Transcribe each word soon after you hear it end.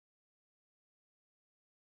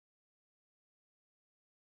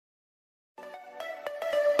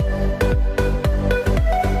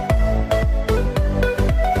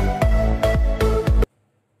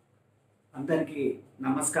అందరికీ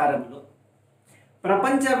నమస్కారములు.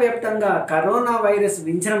 ప్రపంచవ్యాప్తంగా కరోనా వైరస్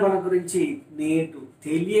విజృంభణ గురించి నేడు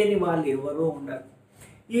తెలియని వాళ్ళు ఎవరూ ఉండరు.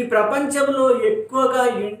 ఈ ప్రపంచంలో ఎక్కువగా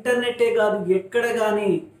ఇంటర్నెటే కాదు ఎక్కడ కానీ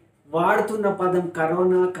వాడుతున్న పదం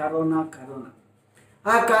కరోనా కరోనా కరోనా.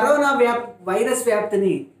 ఆ కరోనా వైరస్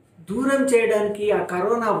వ్యాప్తిని దూరం చేయడానికి, ఆ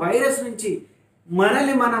కరోనా వైరస్ నుంచి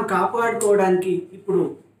మనల్ని మనం కాపాడుకోవడానికి ఇప్పుడు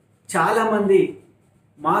చాలామంది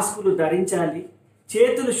మాస్కులు ధరించాలి,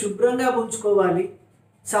 చేతులు శుభ్రంగా ఉంచుకోవాలి,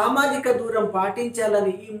 సామాజిక దూరం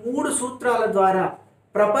పాటించాలని ఈ 3 సూత్రాల ద్వారా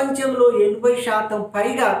ప్రపంచంలో 80%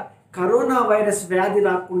 పైగా కరోనా వైరస్ వ్యాధి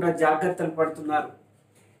రాకుండా జాగ్రత్తలు పడుతున్నారు.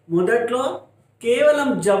 మొదట్లో కేవలం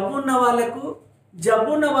జబ్బున్న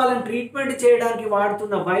వాళ్ళని ట్రీట్మెంట్ చేయడానికి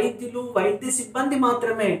వాడుతున్న వైద్యులు, వైద్య సిబ్బంది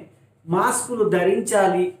మాత్రమే మాస్కులు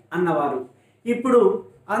ధరించాలి అన్నవారు. ఇప్పుడు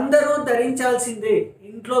అందరూ ధరించాల్సిందే.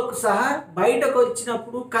 ఇంట్లోకి సహా బయటకు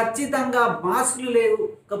వచ్చినప్పుడు ఖచ్చితంగా మాస్కులు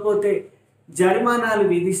లేకపోతే జరిమానాలు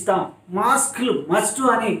విధిస్తాం, మాస్కులు మస్ట్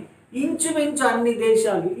అని ఇంచుమించు అన్ని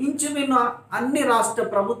దేశాలు, ఇంచుమించు అన్ని రాష్ట్ర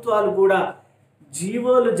ప్రభుత్వాలు కూడా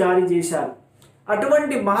జీవోలు జారీ చేశారు.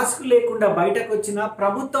 అటువంటి మాస్క్ లేకుండా బయటకు వచ్చిన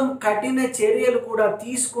ప్రభుత్వం కఠిన చర్యలు కూడా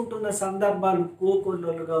తీసుకుంటున్న సందర్భాలు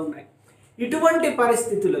కోకొల్లలుగా ఉన్నాయి. ఇటువంటి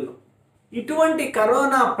పరిస్థితులలో ఇటువంటి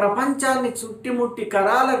కరోనా ప్రపంచాన్ని చుట్టుముట్టి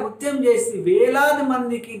కరాల నృత్యం చేసి వేలాది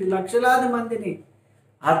మందికి, లక్షలాది మందిని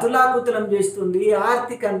అతులాకుతలం చేస్తుంది.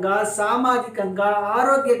 ఆర్థికంగా, సామాజికంగా,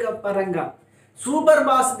 ఆరోగ్యపరంగా సూపర్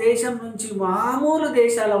బాస్ దేశం నుంచి మామూలు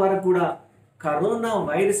దేశాల వరకు కూడా కరోనా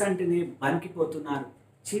వైరస్ అంటేనే వణికిపోతున్నారు.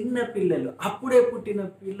 చిన్న పిల్లలు, అప్పుడే పుట్టిన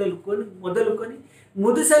పిల్లలు మొదలుకొని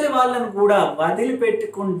ముదుసలి వాళ్ళను కూడా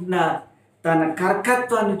వదిలిపెట్టకుండా తన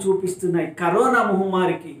కర్కత్వాన్ని చూపిస్తున్నాయి. కరోనా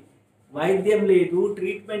మహమ్మారికి వైద్యం లేదు,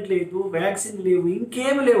 ట్రీట్మెంట్ లేదు, వ్యాక్సిన్ లేవు,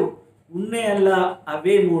 ఇంకేమి లేవు. ఉన్నాయల్లా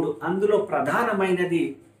అవే 3. అందులో ప్రధానమైనది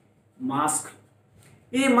మాస్క్.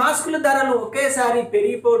 ఈ మాస్కుల ధరలు ఒకేసారి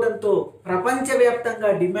పెరిగిపోవడంతో, ప్రపంచవ్యాప్తంగా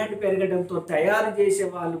డిమాండ్ పెరగడంతో తయారు చేసే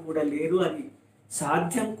వాళ్ళు కూడా లేరు. అది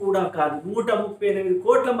సాధ్యం కూడా కాదు. 138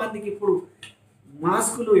 కోట్ల మందికి ఇప్పుడు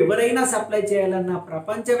మాస్కులు ఎవరైనా సప్లై చేయాలన్నా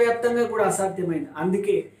ప్రపంచవ్యాప్తంగా కూడా అసాధ్యమైంది.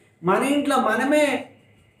 అందుకే మన ఇంట్లో మనమే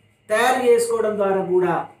తయారు చేసుకోవడం ద్వారా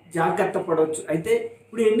కూడా జాగ్రత్త పడవచ్చు. అయితే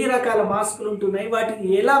ఇప్పుడు ఎన్ని రకాల మాస్కులు ఉంటున్నాయి, వాటిని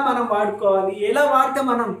ఎలా మనం వాడుకోవాలి, ఎలా వాడితే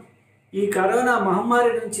మనం ఈ కరోనా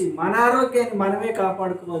మహమ్మారి నుంచి మన ఆరోగ్యాన్ని మనమే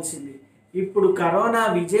కాపాడుకోవాల్సింది. ఇప్పుడు కరోనా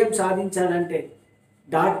విజయం సాధించాలంటే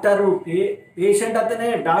డాక్టరు పేషెంట్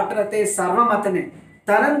అతనే, డాక్టర్ అతే, సర్వం అతనే.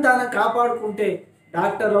 తనను కాపాడుకుంటే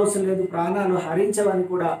డాక్టర్ అవసరం లేదు, ప్రాణాలు హరించవని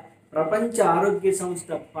కూడా ప్రపంచ ఆరోగ్య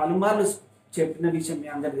సంస్థ పలుమార్లు చెప్పిన విషయం మీ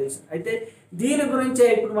అందరికీ తెలుసు. అయితే దీని గురించే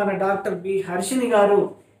ఇప్పుడు మన డాక్టర్ బి హర్షిని గారు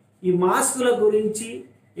ఈ మాస్కుల గురించి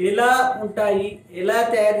ఎలా ఉంటాయి, ఎలా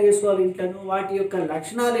తయారు చేసుకోవాలి ఇంట్లోనూ, వాటి యొక్క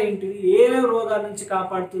లక్షణాలు ఏంటివి, ఏమేమి రోగాల నుంచి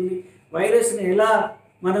కాపాడుతుంది, వైరస్ని ఎలా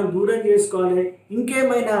మనం దూరం చేసుకోవాలి,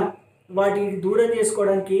 ఇంకేమైనా వాటిని దూరం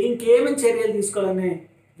చేసుకోవడానికి ఇంకేమేమి చర్యలు తీసుకోవాలనే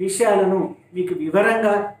విషయాలను మీకు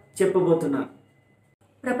వివరంగా చెప్పబోతున్నాను.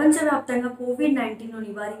 ప్రపంచవ్యాప్తంగా కోవిడ్-19ను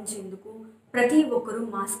నివారించేందుకు ప్రతి ఒక్కరూ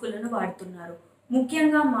మాస్కులను వాడుతున్నారు.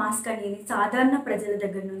 ముఖ్యంగా మాస్క్ అనేది సాధారణ ప్రజల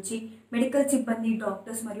దగ్గర నుంచి మెడికల్ సిబ్బంది,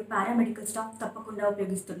 డాక్టర్స్ మరియు పారామెడికల్ స్టాఫ్ తప్పకుండా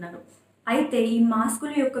ఉపయోగిస్తున్నారు. అయితే ఈ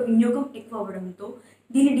మాస్కుల యొక్క వినియోగం ఎక్కువ అవ్వడంతో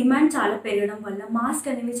దీని డిమాండ్ చాలా పెరగడం వల్ల మాస్క్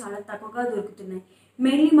అనేవి చాలా తక్కువగా దొరుకుతున్నాయి.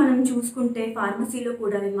 మెయిన్లీ మనం చూసుకుంటే ఫార్మసీలో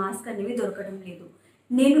కూడా ఈ మాస్క్ అనేవి దొరకడం లేదు.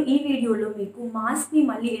 నేను ఈ వీడియోలో మీకు మాస్క్ని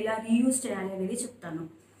మళ్ళీ ఎలా రీయూజ్ చేయాలి అనేది చెప్తాను.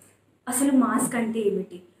 అసలు మాస్క్ అంటే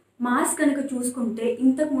ఏమిటి? మాస్క్ కనుక చూసుకుంటే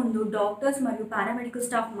ఇంతకుముందు డాక్టర్స్ మరియు పారామెడికల్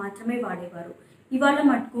స్టాఫ్ మాత్రమే వాడేవారు. ఇవాళ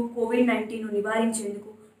మటుకు కోవిడ్-19ను నివారించేందుకు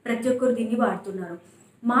ప్రతి ఒక్కరు దీన్ని వాడుతున్నారు.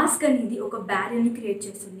 మాస్క్ అనేది ఒక బ్యారియర్ని క్రియేట్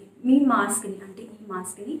చేస్తుంది. మీ మాస్క్ని, అంటే ఈ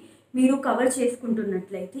మాస్క్ని మీరు కవర్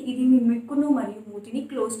చేసుకుంటున్నట్లయితే ఇది మీ ముక్కును మరియు మూతిని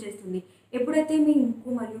క్లోజ్ చేస్తుంది. ఎప్పుడైతే మీ ముక్కు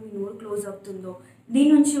మరియు మీ నోరు క్లోజ్ అవుతుందో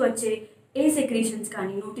దీని నుంచి వచ్చే ఏ సెక్రీషన్స్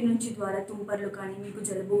కానీ, నోటి నుంచి ద్వారా తుంపర్లు కానీ, మీకు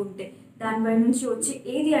జలుబు ఉంటే దానిపై నుంచి వచ్చే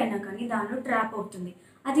ఏది అయినా కానీ దానిలో ట్రాప్ అవుతుంది,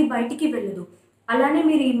 అది బయటికి వెళ్ళదు. అలానే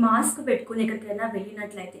మీరు ఈ మాస్క్ పెట్టుకుని ఎక్కడికైనా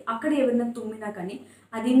వెళ్ళినట్లయితే అక్కడ ఎవరైనా తుమ్మినా కానీ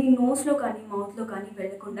అది మీ నోస్లో కానీ మౌత్లో కానీ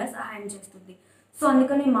వెళ్ళకుండా సహాయం చేస్తుంది. సో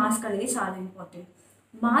అందుకని మాస్క్ అనేది చాలా ఇంపార్టెంట్.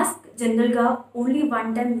 మాస్క్ జనరల్గా ఓన్లీ 1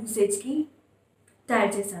 టైం యూసేజ్కి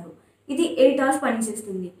తయారు చేశారు. ఇది 8 అవర్స్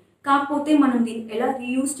పనిచేస్తుంది. కాకపోతే మనం దీన్ని ఎలా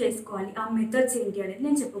రీయూజ్ చేసుకోవాలి, ఆ మెథడ్స్ ఏంటి అనేది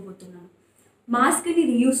నేను చెప్పబోతున్నాను. మాస్క్ని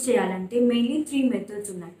రీయూజ్ చేయాలంటే మెయిన్లీ 3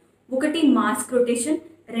 మెథడ్స్ ఉన్నాయి. 1 మాస్క్ రొటేషన్,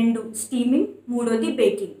 2 స్టీమింగ్, 3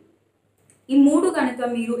 బేకింగ్. ఈ 3 కనుక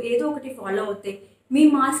మీరు ఏదో ఒకటి ఫాలో అవుతే మీ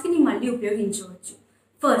మాస్క్ని మళ్ళీ ఉపయోగించవచ్చు.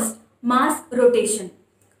 First mask rotation.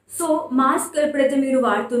 So mask ఎప్పుడైతే మీరు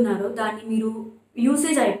వాడుతున్నారో దాన్ని మీరు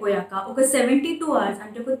యూసేజ్ అయిపోయాక ఒక 72 అవర్స్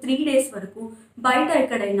అంటే ఒక 3 డేస్ వరకు బయట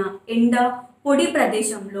ఎక్కడైనా ఎండ పొడి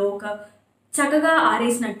ప్రదేశంలో ఒక చక్కగా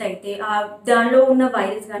ఆరేసినట్టయితే దానిలో ఉన్న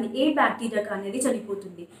వైరస్ కానీ ఏ బ్యాక్టీరియా అనేది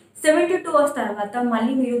చనిపోతుంది. 72 అవర్స్ తర్వాత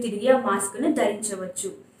మళ్ళీ మీరు తిరిగి ఆ మాస్క్ని ధరించవచ్చు.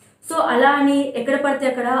 సో అలా అని ఎక్కడ పడితే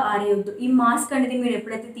అక్కడ ఆరేయొద్దు. ఈ మాస్క్ అనేది మీరు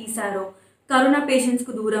ఎప్పుడైతే తీసారో కరోనా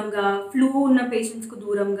పేషెంట్స్కు దూరంగా, ఫ్లూ ఉన్న పేషెంట్స్కు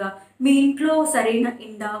దూరంగా మీ ఇంట్లో సరైన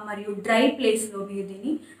ఎండ మరియు డ్రై ప్లేస్లో మీరు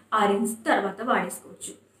దీన్ని ఆరేసిన తర్వాత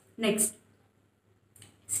వాడేసుకోవచ్చు. నెక్స్ట్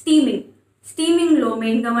స్టీమింగ్లో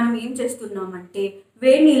మెయిన్గా మనం ఏం చేస్తున్నామంటే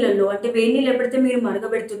వేడి నీళ్ళల్లో, అంటే వేడి నీళ్ళు ఎప్పుడైతే మీరు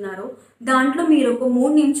మరగబెడుతున్నారో దాంట్లో మీరు ఒక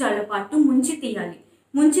 3 నిమిషాల పాటు ముంచి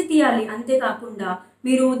తీయాలి. అంతేకాకుండా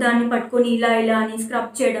మీరు దాన్ని పట్టుకొని ఇలా అని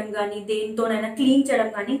స్క్రబ్ చేయడం కానీ దేనితోనైనా క్లీన్ చేయడం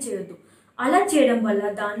కానీ చేయొద్దు. అలా చేయడం వల్ల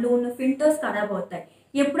దానిలో ఉన్న ఫిల్టర్స్ ఖరాబ్ అవుతాయి.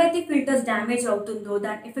 ఎప్పుడైతే ఫిల్టర్స్ డ్యామేజ్ అవుతుందో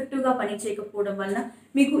దాన్ని ఎఫెక్టివ్గా పని చేయకపోవడం వల్ల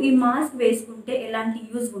మీకు ఈ మాస్క్ వేసుకుంటే ఎలాంటి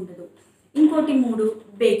యూజ్ ఉండదు. ఇంకోటి 3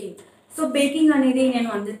 బేకింగ్. సో బేకింగ్ అనేది నేను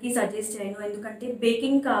అందరికీ సజెస్ట్ చేయను, ఎందుకంటే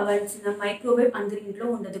బేకింగ్ కావాల్సిన మైక్రోవేవ్ అందరి ఇంట్లో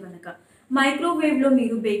ఉండదు కనుక. మైక్రోవేవ్లో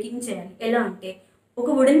మీరు బేకింగ్ చేయాలి. ఎలా అంటే ఒక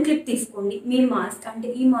వుడెన్ క్లిప్ తీసుకోండి, మీ మాస్క్ అంటే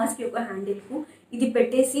ఈ మాస్క్ యొక్క హ్యాండిల్కు ఇది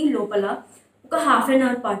పెట్టేసి లోపల ఒక ½ అన్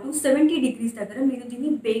అవర్ పాటు 70 degrees దగ్గర మీరు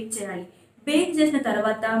దీన్ని బేక్ చేయాలి. బేక్ చేసిన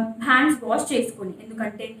తర్వాత హ్యాండ్స్ వాష్ చేసుకోండి,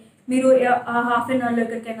 ఎందుకంటే మీరు ఆ ½ అన్ అవర్లో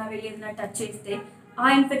ఎక్కడికైనా వెళ్ళి ఏదైనా టచ్ చేస్తే ఆ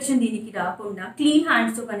ఇన్ఫెక్షన్ దీనికి రాకుండా క్లీన్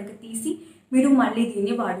హ్యాండ్స్తో కనుక తీసి మీరు మళ్ళీ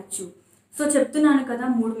దీన్ని వాడచ్చు. సో చెప్తున్నాను కదా,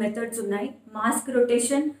 3 మెథడ్స్ ఉన్నాయి. మాస్క్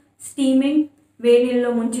రొటేషన్, స్టీమింగ్, వేడి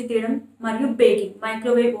నీళ్ళలో ముంచి తీయడం మరియు బేకింగ్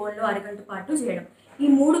మైక్రోవేవ్ ఓవెన్లో అరగంట పాటు చేయడం. ఈ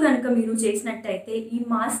 3 కనుక మీరు చేసినట్టయితే ఈ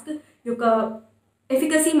మాస్క్ యొక్క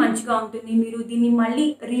ఎఫికసీ మంచిగా ఉంటుంది. మీరు దీన్ని మళ్ళీ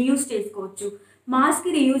రీయూజ్ చేసుకోవచ్చు. మాస్క్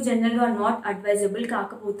రీయూజ్ జనరల్గా నాట్ అడ్వైజబుల్,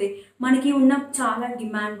 కాకపోతే మనకి ఉన్న చాలా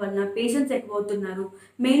డిమాండ్ వలన పేషెంట్స్ ఎక్కువ అవుతున్నారు.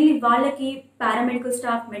 మెయిన్లీ వాళ్ళకి paramedical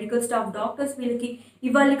staff, medical staff, doctors వీళ్ళకి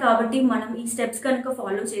ఇవ్వాలి కాబట్టి మనం ఈ స్టెప్స్ కనుక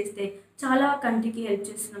ఫాలో చేస్తే చాలా కంట్రీకి హెల్ప్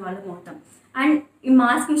చేస్తున్న వాళ్ళం అవుతాం. అండ్ ఈ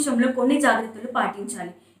మాస్క్ విషయంలో కొన్ని జాగ్రత్తలు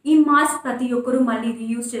పాటించాలి. ఈ మాస్క్ ప్రతి ఒక్కరూ మళ్ళీ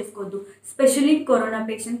రీయూజ్ చేసుకోవద్దు. స్పెషల్లీ కరోనా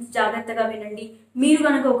పేషెంట్స్ జాగ్రత్తగా వినండి. మీరు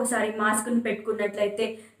కనుక ఒకసారి మాస్క్ని పెట్టుకున్నట్లయితే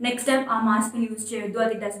నెక్స్ట్ టైం ఆ మాస్క్ని యూజ్ చేయొద్దు.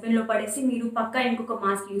 అది డస్ట్బిన్లో పడేసి మీరు పక్కా ఇంకొక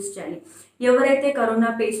మాస్క్ యూజ్ చేయాలి. ఎవరైతే కరోనా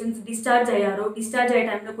పేషెంట్స్ డిశ్చార్జ్ అయ్యారో డిశ్చార్జ్ అయ్యే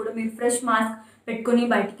టైంలో కూడా మీరు ఫ్రెష్ మాస్క్ పెట్టుకొని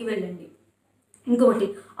బయటికి వెళ్ళండి. ఇంకొకటి,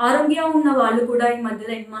 ఆరోగ్యంగా ఉన్న వాళ్ళు కూడా ఈ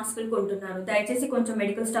మధ్యలో ఎండ్ మాస్కులు కొంటున్నారు. దయచేసి కొంచెం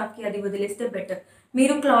మెడికల్ స్టాఫ్కి అది వదిలేస్తే బెటర్.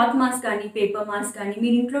 మీరు క్లాత్ మాస్క్ కానీ పేపర్ మాస్క్ కానీ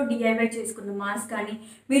మీరు ఇంట్లో DIY చేసుకున్న మాస్క్ కానీ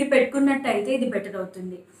మీరు పెట్టుకున్నట్టయితే ఇది బెటర్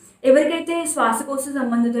అవుతుంది. ఎవరికైతే శ్వాసకోశ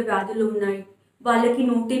సంబంధిత వ్యాధులు ఉన్నాయి, వాళ్ళకి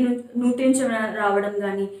న్యూట్రిషన్ రావడం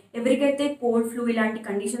కానీ, ఎవరికైతే కోల్డ్ ఫ్లూ ఇలాంటి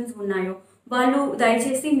కండిషన్స్ ఉన్నాయో వాళ్ళు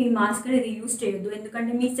దయచేసి మీ మాస్క్ని రీయూజ్ చేయొద్దు,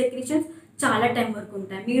 ఎందుకంటే మీ సెక్రిషన్స్ చాలా టైం వరకు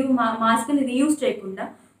ఉంటాయి. మీరు మాస్క్ని రీయూజ్ చేయకుండా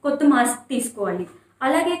కొత్త మాస్క్ తీసుకోవాలి.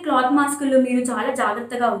 అలాగే క్లాత్ మాస్కుల్లో మీరు చాలా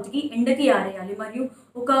జాగ్రత్తగా ఉతికి ఎండకి ఆరేయాలి మరియు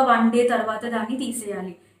ఒక 1 day తర్వాత దాన్ని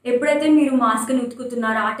తీసేయాలి. ఎప్పుడైతే మీరు మాస్క్ని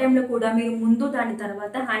ఉతుకుతున్నారో ఆ టైంలో కూడా మీరు ముందు దాని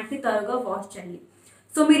తర్వాత హ్యాండ్స్ని త్వరగా వాష్ చేయాలి.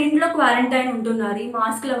 సో మీరు ఇంట్లో క్వారంటైన్ ఉంటున్నారు, ఈ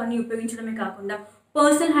మాస్కులు అవన్నీ ఉపయోగించడమే కాకుండా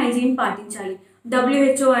పర్సనల్ హైజీన్ పాటించాలి.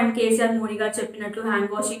 WHO అండ్ కేసీఆర్ మోడీ గారు చెప్పినట్లు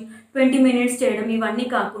హ్యాండ్ వాషింగ్ 20 minutes చేయడం, ఇవన్నీ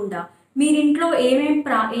కాకుండా మీరింట్లో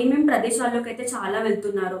ఏమేం ప్రదేశాల్లోకి అయితే చాలా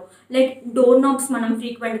వెళ్తున్నారో, లైక్ డోర్ నాబ్స్ మనం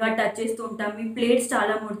ఫ్రీక్వెంట్గా టచ్ చేస్తూ ఉంటాం, మీ ప్లేట్స్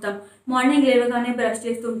చాలా ముడతాం, మార్నింగ్ లేవగానే బ్రష్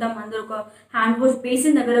చేస్తూ ఉంటాం, అందరూ ఒక హ్యాండ్ వాష్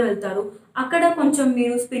బేసిన్ దగ్గర వెళ్తారు, అక్కడ కొంచెం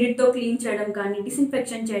మీరు స్పిరిట్తో క్లీన్ చేయడం కానీ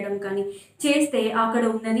డిస్ఇన్ఫెక్షన్ చేయడం కానీ చేస్తే అక్కడ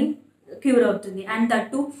ఉన్నది క్యూర్ అవుతుంది. అండ్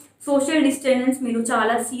దట్టు సోషల్ డిస్టెన్స్ మీరు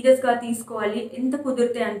చాలా సీరియస్గా తీసుకోవాలి. ఎంత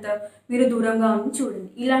కుదిరితే అంత మీరు దూరంగా ఉండి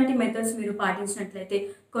చూడండి. ఇలాంటి మెథడ్స్ మీరు పాటించినట్లయితే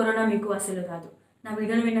కరోనా మీకు అసలు రాదు. నా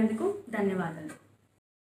వీడియోని విన్నందుకు ధన్యవాదాలు.